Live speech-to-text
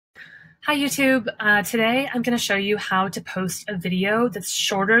Hi YouTube. Today I'm going to show you how to post a video that's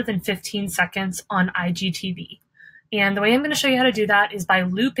shorter than 15 seconds on IGTV. And the way I'm going to show you how to do that is by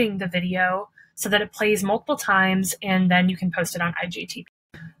looping the video so that it plays multiple times and then you can post it on IGTV.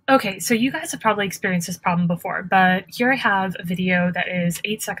 Okay, so you guys have probably experienced this problem before, but here I have a video that is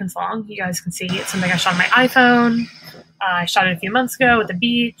 8 seconds long. You guys can see it's something I shot on my iPhone. I shot it a few months ago at the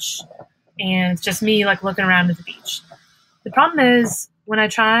beach, and it's just me like looking around at the beach. The problem is when I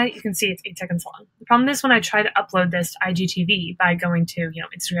try, you can see it's 8 seconds long. The problem is when I try to upload this to IGTV by going to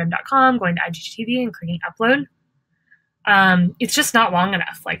Instagram.com, going to IGTV and clicking upload, it's just not long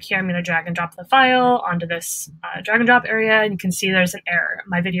enough. Like here, I'm going to drag and drop the file onto this drag and drop area, and you can see there's an error.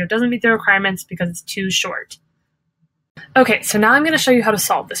 My video doesn't meet the requirements because it's too short. Okay, so now I'm going to show you how to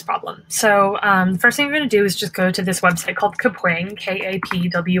solve this problem. So the first thing you're going to do is just go to this website called Kapwing,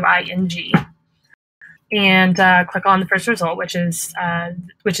 K-A-P-W-I-N-G, and click on the first result, which is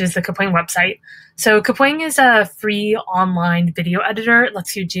the Kapwing website. So Kapwing is a free online video editor. It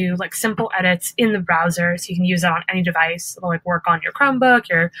lets you do like simple edits in the browser, so you can use it on any device. It'll like work on your Chromebook,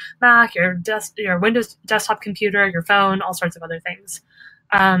 your Mac, your Windows desktop computer, your phone, all sorts of other things.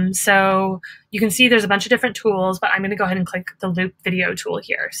 So you can see there's a bunch of different tools, but I'm going to go ahead and click the loop video tool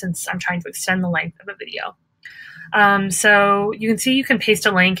here since I'm trying to extend the length of a video. So you can see you can paste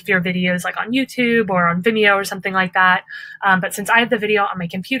a link if your video is like on YouTube or on Vimeo or something like that. But since I have the video on my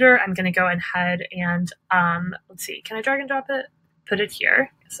computer, I'm going to go ahead and, let's see, can I drag and drop it? Put it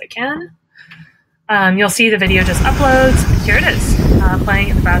here. Yes, I can. You'll see the video just uploads. Here it is, playing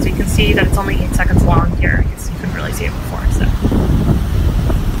in the browser. You can see that it's only 8 seconds long here. I guess you couldn't really see it before,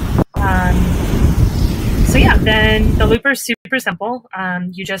 So yeah, then the looper is super simple.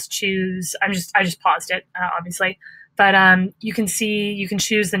 You just choose, I just paused it, obviously, but you can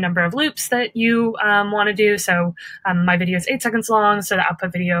choose the number of loops that you want to do. So my video is 8 seconds long, so the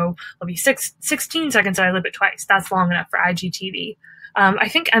output video will be 16 seconds, so I loop it twice. That's long enough for IGTV. I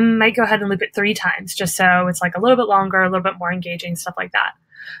think I might go ahead and loop it 3 times, just so it's like a little bit longer, a little bit more engaging, stuff like that.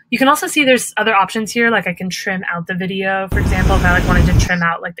 You can also see there's other options here, like I can trim out the video, for example, if I like wanted to trim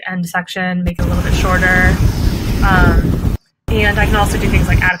out like the end section, make it a little bit shorter. And I can also do things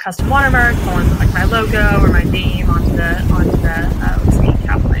like add a custom watermark, go on with like my logo or my name onto the let's see,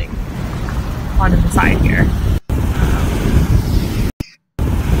 Kapwing, onto the side here.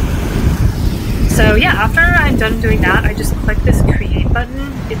 So yeah, after I'm done doing that, I just click this create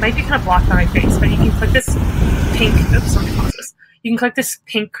button. It might be kind of blocked by my face, but you can click this pink, oops, let me pause this. You can click this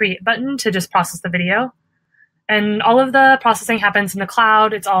pink create button to just process the video. And all of the processing happens in the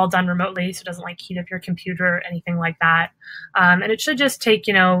cloud. It's all done remotely, so it doesn't like heat up your computer or anything like that. And it should just take,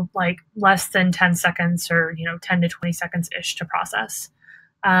 like less than 10 seconds or, 10 to 20 seconds-ish to process.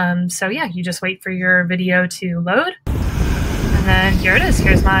 So yeah, you just wait for your video to load. And then here it is.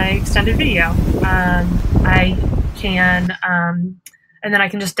 Here's my extended video. And then I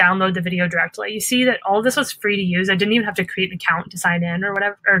can just download the video directly. You see that all of this was free to use. I didn't even have to create an account to sign in or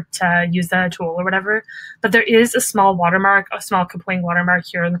whatever, or to use the tool or whatever. But there is a small watermark, a small Kapwing watermark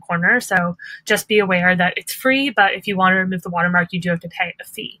here in the corner. So just be aware that it's free, but if you want to remove the watermark, you do have to pay a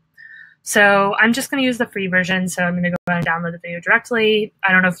fee. So I'm just going to use the free version. So I'm going to go ahead and download the video directly.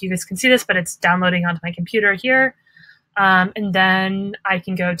 I don't know if you guys can see this, but it's downloading onto my computer here. And then I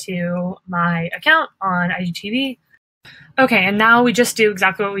can go to my account on IGTV. Okay, and now we just do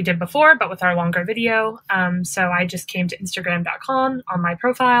exactly what we did before, but with our longer video. So I just came to Instagram.com on my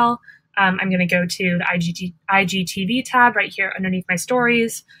profile. I'm going to go to the IGTV tab right here underneath my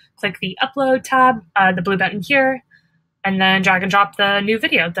stories, click the upload tab, the blue button here, and then drag and drop the new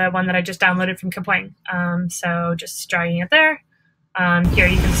video, the one that I just downloaded from Kapwing. So just dragging it there. Here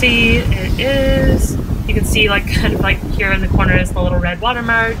you can see it is. You can see like kind of like here in the corner is the little red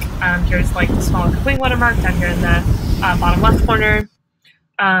watermark. Here's like the small Kapwing watermark down here in the bottom left corner.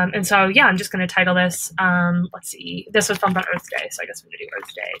 And so yeah, I'm just going to title this. Let's see. This was filmed on Earth Day, so I guess I'm going to do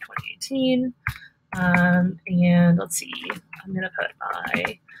Earth Day 2018. And let's see. I'm going to put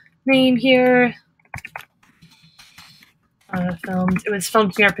my name here. It was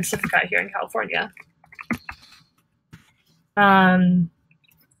filmed near Pacifica here in California.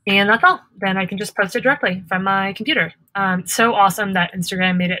 And that's all. Then I can just post it directly from my computer. So awesome that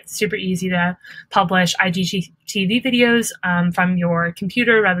Instagram made it super easy to publish IGTV videos from your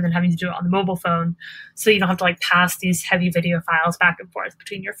computer rather than having to do it on the mobile phone. So you don't have to like pass these heavy video files back and forth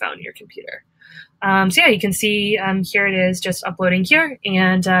between your phone and your computer. So yeah, you can see here it is just uploading here,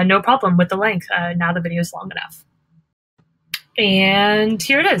 and no problem with the length. Now the video is long enough. And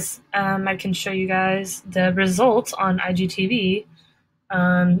here it is. I can show you guys the results on IGTV.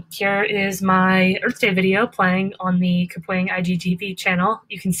 Here is my Earth Day video playing on the Kapwing IGTV channel.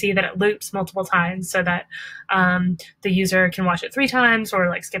 You can see that it loops multiple times so that the user can watch it 3 times or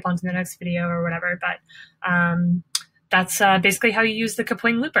like skip on to the next video or whatever. But that's basically how you use the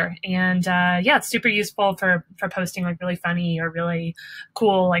Kapwing looper. And yeah, it's super useful for posting like really funny or really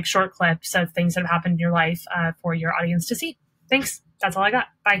cool like short clips of things that have happened in your life for your audience to see. Thanks. That's all I got.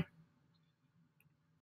 Bye.